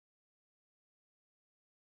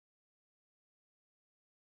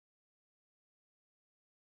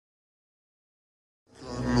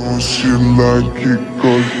she like it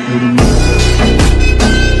 'cause you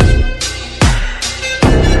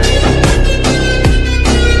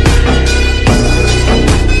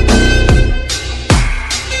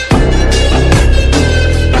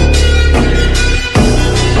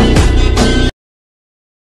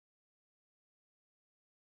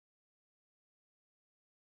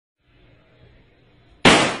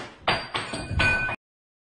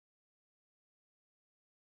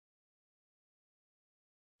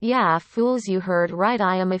Yeah, fools, you heard right.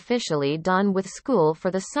 I am officially done with school for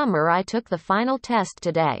the summer. I took the final test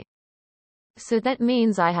today. So that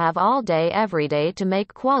means I have all day every day to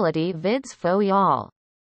make quality vids for y'all.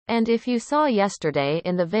 And if you saw yesterday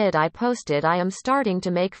in the vid I posted, I am starting to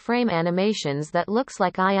make frame animations that looks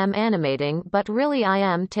like I am animating, but really I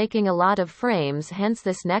am taking a lot of frames, hence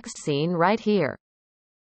this next scene right here.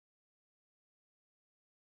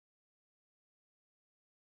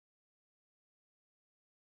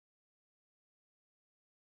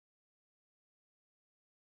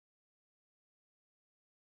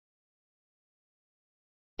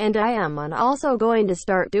 And I am also going to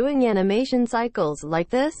start doing animation cycles like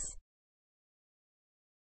this.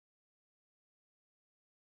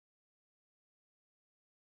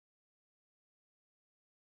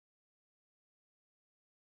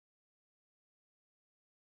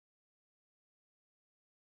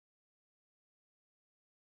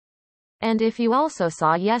 And if you also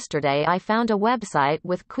saw yesterday, I found a website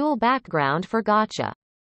with cool background for gacha.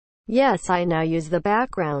 Yes, I now use the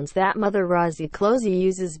backgrounds that Mother Rosie Closey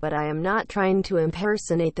uses, but I am not trying to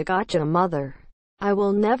impersonate the gacha mother. I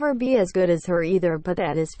will never be as good as her either, but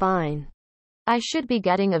that is fine. I should be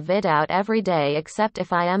getting a vid out every day except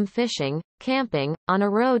if I am fishing, camping, on a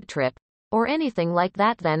road trip, or anything like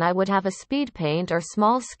that, then I would have a speed paint or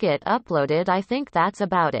small skit uploaded. I think that's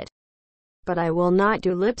about it. But I will not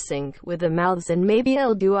do lip sync with the mouths, and maybe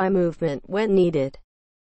I'll do eye movement when needed.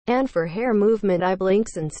 And for hair movement, eye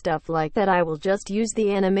blinks and stuff like that, I will just use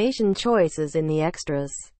the animation choices in the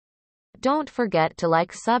extras. Don't forget to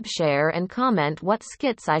like, sub, share and comment what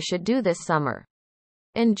skits I should do this summer.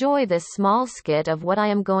 Enjoy this small skit of what I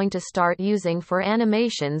am going to start using for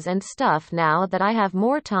animations and stuff now that I have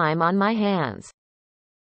more time on my hands.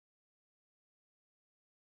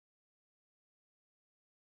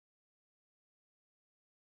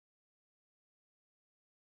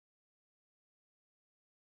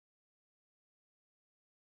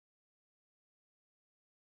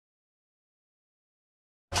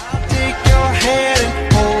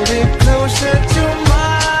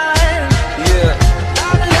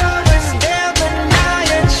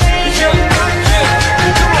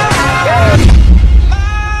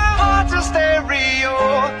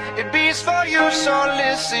 So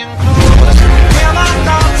listen close. Hear my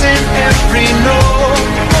thoughts